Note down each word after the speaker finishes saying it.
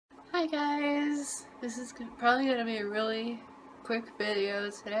Hi guys! This is probably going to be a really quick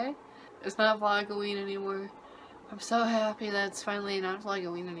video today. It's not Vlogoween anymore. I'm so happy that it's finally not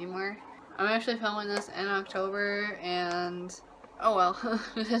Vlogoween anymore. I'm actually filming this in October and oh well,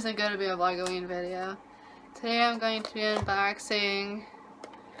 this isn't going to be a Vlogoween video. Today I'm going to be unboxing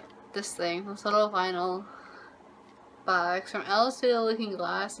this thing, this little vinyl box from Alice to the Looking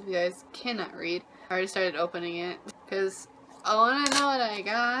Glass. If you guys cannot read, I already started opening it because I want to know what I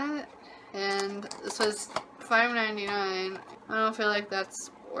got, and this was $5.99. I don't feel like that's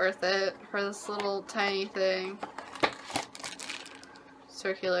worth it for this little tiny thing.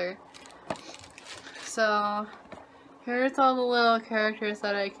 Circular. So here's all the little characters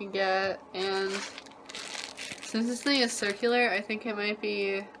that I can get, and since this thing is circular, I think it might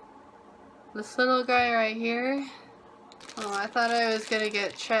be this little guy right here. Oh, I thought I was gonna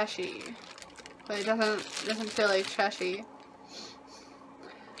get Cheshire, but it doesn't feel like Cheshire.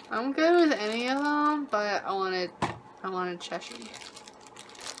 I'm good with any of them, but I wanted Cheshire.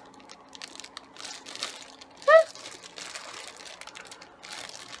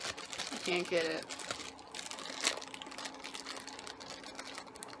 I can't get it.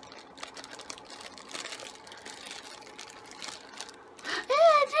 Yeah,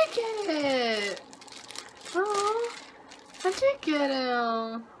 I did get it! Oh, I did get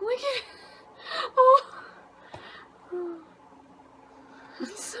him! Look at it! Oh!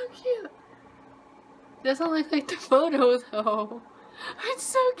 It's so cute. It doesn't look like the photo though. It's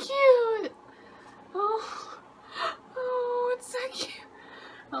so cute. Oh, oh, it's so cute.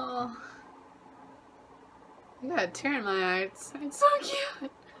 Oh, I got a tear in my eye. It's so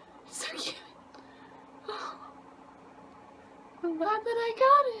cute. It's so cute. Oh, I'm glad that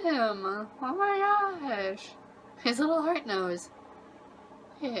I got him. Oh my gosh. His little heart nose.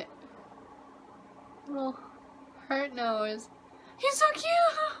 Look at it. Little heart nose. He's so cute!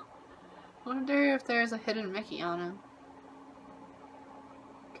 I wonder if there's a hidden Mickey on him.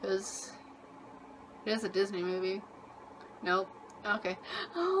 Because it is a Disney movie. Nope. Okay.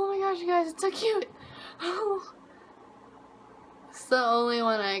 Oh my gosh, you guys, it's so cute! Oh. It's the only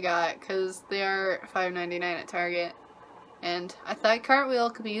one I got because they are $5.99 at Target. And I thought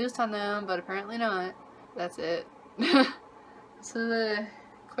Cartwheel could be used on them, but apparently not. That's it. This is a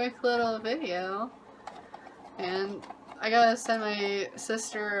quick little video. And I gotta send my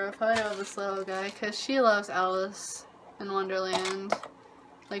sister a photo of this little guy because she loves Alice in Wonderland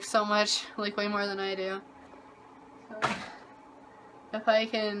like so much, like way more than I do. So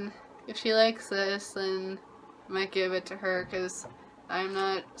if she likes this, then I might give it to her because I'm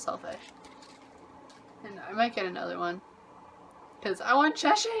not selfish. And I might get another one because I want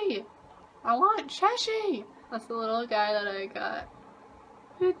Cheshire! I want Cheshire! That's the little guy that I got.